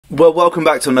Well, welcome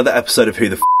back to another episode of Who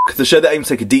the F***, the show that aims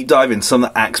to take a deep dive in some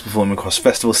of the acts performing across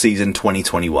festival season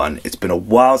 2021. It's been a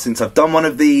while since I've done one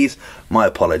of these. My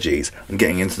apologies. I'm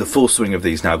getting into the full swing of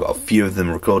these now. I've got a few of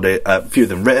them recorded, a few of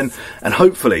them written, and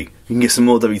hopefully we can get some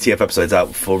more WTF episodes out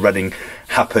before Reading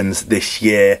happens this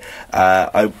year.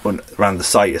 I went around the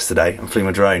site yesterday and flew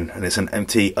my drone, and it's an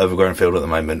empty, overgrown field at the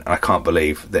moment, and I can't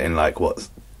believe that in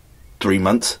 3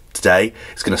 months today,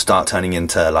 it's going to start turning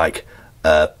into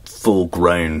a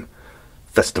full-grown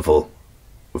festival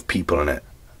with people in it.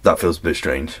 That feels a bit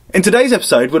strange. In today's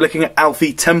episode, we're looking at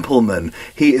Alfie Templeman.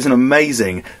 He is an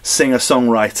amazing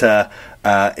singer-songwriter,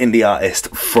 indie artist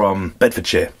from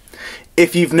Bedfordshire.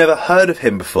 If you've never heard of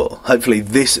him before, hopefully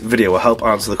this video will help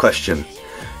answer the question,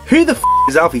 who the f***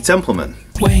 is Alfie Templeman?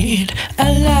 Wait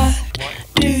a lot,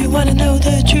 do you want to know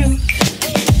the truth?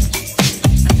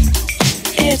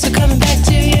 It's a coming back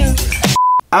to you.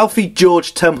 Alfie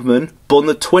George Templeman, born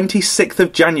the 26th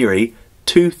of January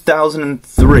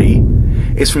 2003,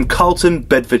 is from Carlton,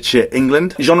 Bedfordshire,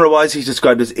 England. Genre-wise, he's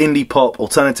described as indie pop,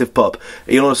 alternative pop.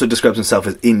 He also describes himself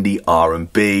as indie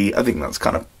R&B. I think that's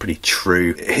kind of pretty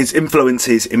true. His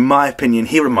influences, in my opinion,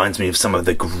 he reminds me of some of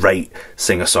the great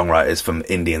singer-songwriters from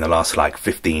indie in the last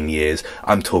 15 years.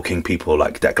 I'm talking people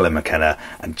like Declan McKenna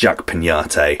and Jack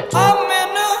Pignate.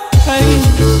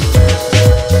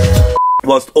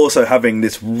 Whilst also having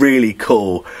this really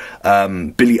cool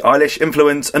Billie Eilish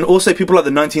influence, and also people like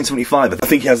the 1975. I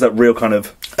think he has that real kind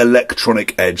of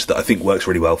electronic edge that I think works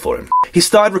really well for him. He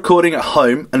started recording at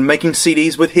home and making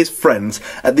CDs with his friends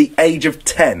at the age of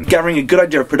 10, gathering a good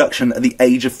idea of production at the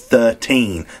age of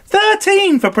 13.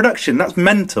 13 for production, that's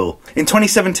mental. In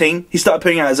 2017, he started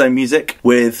putting out his own music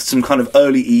with some kind of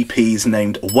early EPs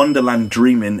named Wonderland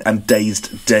Dreamin' and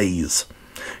Dazed Days.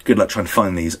 Good luck trying to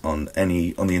find these on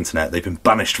the internet. They've been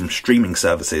banished from streaming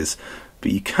services,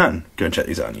 but you can go and check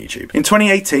these out on YouTube. In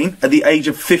 2018, at the age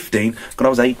of 15,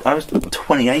 God, I was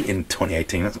 28 in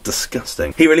 2018. That's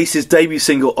disgusting. He released his debut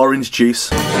single, Orange Juice.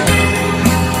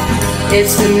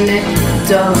 It's the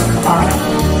middle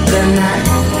of the night.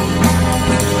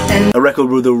 A record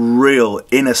with a real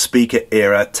inner speaker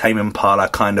era Tame Impala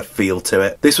kind of feel to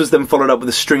it. This was then followed up with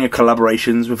a string of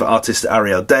collaborations with artists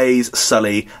Ariel Days,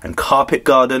 Sully and Carpet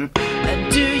Garden.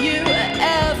 Do you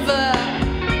ever?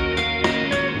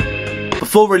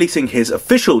 Before releasing his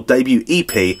official debut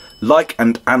EP, Like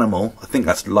and Animal, I think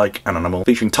that's Like and Animal,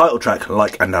 featuring title track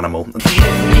Like and Animal.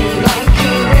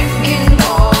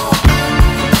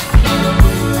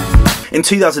 In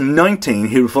 2019,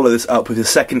 he would follow this up with his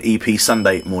second EP,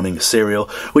 Sunday Morning Cereal,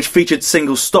 which featured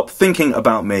singles Stop Thinking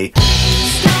About Me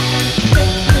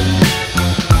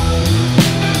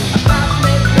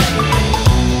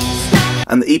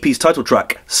and the EP's title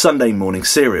track, Sunday Morning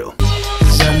Cereal.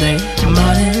 Sunday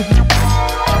morning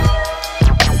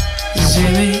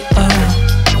cereal.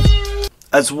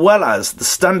 As well as the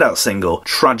standout single,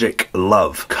 Tragic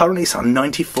Love. Currently it's at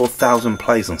 94,000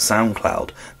 plays on SoundCloud.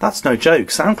 That's no joke.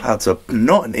 SoundCloud's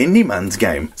not an indie man's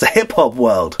game. It's a hip-hop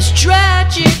world. It's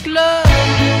tragic love.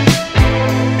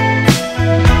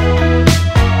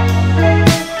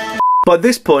 By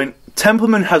this point,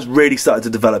 Templeman has really started to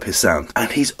develop his sound,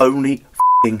 and he's only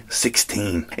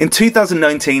 16. In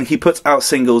 2019, he puts out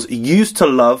singles Used to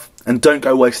Love and Don't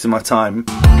Go Wasting My Time.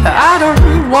 I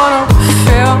don't wanna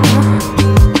feel,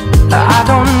 I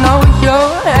don't know you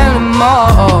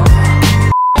anymore.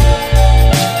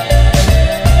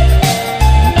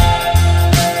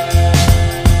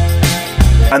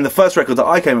 And the first record that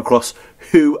I came across,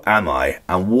 Who Am I?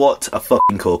 And what a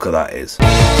fucking corker that is.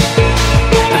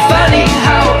 Funny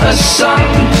how a song,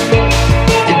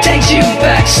 it takes you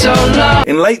back so long.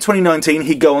 In late 2019,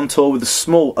 he'd go on tour with a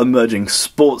small emerging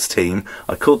sports team.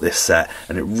 I caught this set,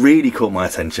 and it really caught my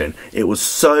attention. It was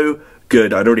so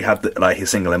good. I'd already had his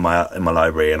single in my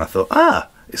library, and I thought,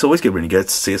 it's always good when you go to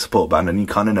see a support band and you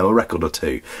kind of know a record or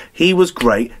two. He was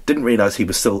great. Didn't realise he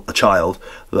was still a child,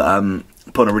 but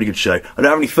put on a really good show. I don't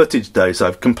have any footage though, so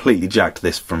I've completely jacked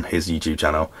this from his YouTube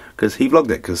channel because he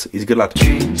vlogged it because he's a good lad.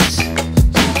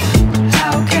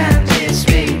 How can this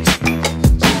be?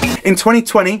 In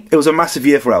 2020, it was a massive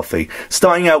year for Alfie,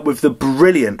 starting out with the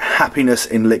brilliant Happiness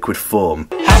in Liquid Form.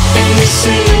 Happiness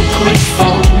in liquid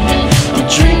form. I'm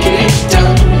drinking it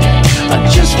down. I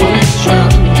just want to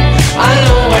drown. I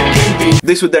know I can be.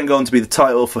 This would then go on to be the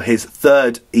title for his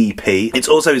third EP. It's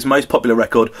also his most popular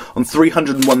record, on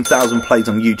 301,000 plays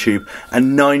on YouTube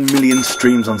and 9 million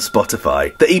streams on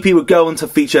Spotify. The EP would go on to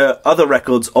feature other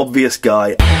records, Obvious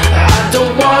Guy. I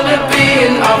don't wanna be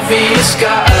an obvious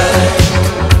guy.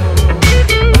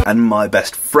 and My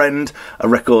Best Friend, a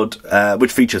record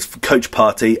which features Coach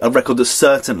Party, a record that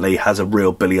certainly has a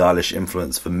real Billie Eilish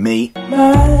influence for me.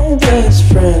 My best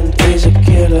friend is a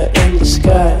killer in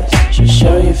disguise. She'll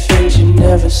show you things you've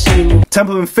never seen.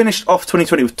 Templeman finished off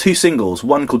 2020 with 2 singles,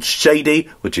 one called Shady,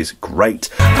 which is great,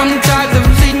 I'm tired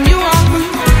of leading you on.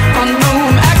 I know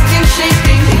I'm acting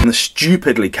shady. and the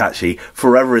stupidly catchy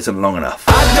Forever Isn't Long Enough.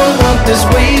 I don't want this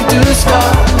wave to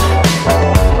stop,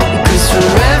 because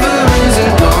forever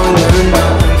isn't long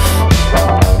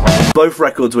enough. Both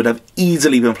records would have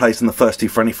easily been placed in the first 2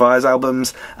 Friendly Fires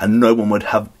albums, and no one would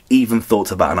have even thought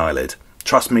to bat an eyelid.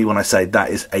 Trust me when I say that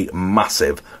is a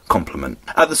massive compliment.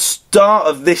 At the start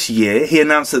of this year, he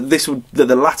announced that that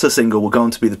the latter single will go on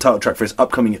to be the title track for his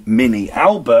upcoming mini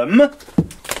album.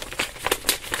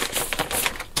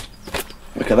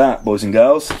 Look at that, boys and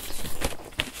girls.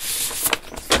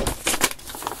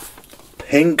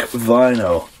 Pink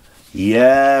vinyl.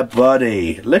 Yeah,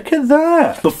 buddy. Look at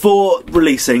that. Before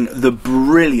releasing the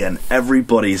brilliant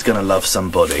Everybody's Gonna Love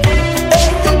Somebody.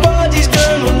 Everybody's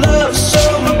gonna love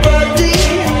somebody,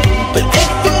 but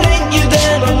if it ain't you,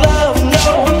 then I love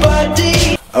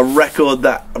nobody. A record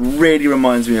that really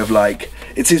reminds me of, like,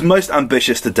 it's his most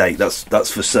ambitious to date,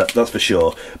 that's for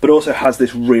sure, but also has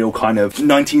this real kind of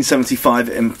 1975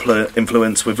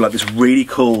 influence with like this really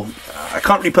cool, I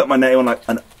can't really put my name on like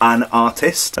an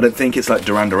artist. I don't think it's like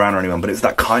Duran Duran or anyone, but it's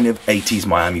that kind of 80s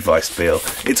Miami Vice feel.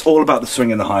 It's all about the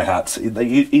swing and the hi-hats.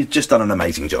 He's just done an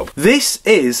amazing job. This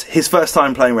is his first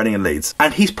time playing Reading and Leeds,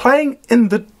 and he's playing in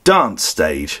the dance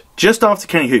stage just after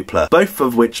Kenny Hoopla, both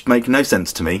of which make no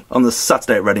sense to me, on the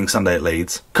Saturday at Reading, Sunday at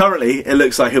Leeds. Currently, it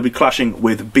looks like he'll be clashing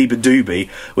with Bieber Doobie,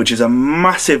 which is a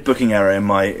massive booking error in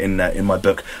my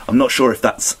book. I'm not sure if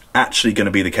that's actually going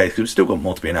to be the case, because we've still got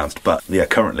more to be announced, but yeah,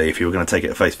 currently, if you were going to take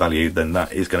it at face value, then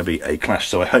that is going to be a clash,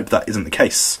 so I hope that isn't the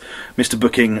case. Mr.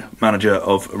 Booking Manager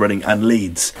of Reading and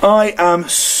Leeds. I am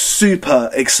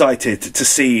super excited to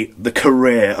see the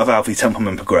career of Alfie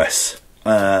Templeman progress.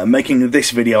 Making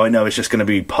this video, I know, is just going to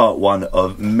be part 1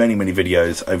 of many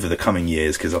videos over the coming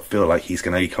years, because I feel like he's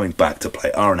going to be coming back to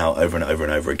play R&L over and over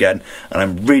and over again, and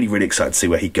I'm really excited to see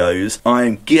where he goes.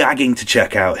 I'm gagging to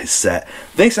check out his set.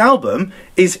 This album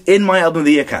is in my Album of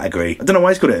the Year category. I don't know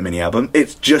why he's called it a mini album.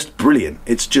 It's just brilliant.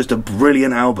 It's just a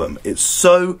brilliant album. It's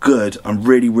so good. I'm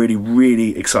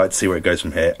really excited to see where it goes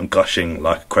from here. I'm gushing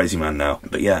like a crazy man now.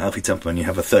 But yeah, Alfie Templeman, you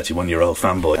have a 31-year-old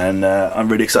fanboy, and I'm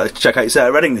really excited to check out your set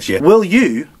at Reading this year. Will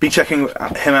you be checking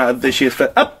him out at this year's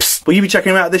Will you be checking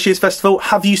him out at this year's festival?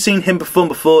 Have you seen him perform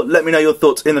before? Let me know your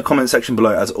thoughts in the comment section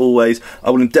below. As always,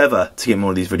 I will endeavour to get more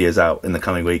of these videos out in the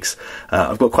coming weeks.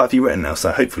 I've got quite a few written now,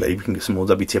 so hopefully we can get some more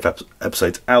WTF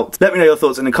episodes out. Let me know your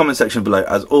thoughts in the comment section below,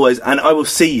 as always, and I will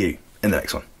see you in the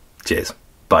next one. Cheers.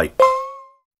 Bye.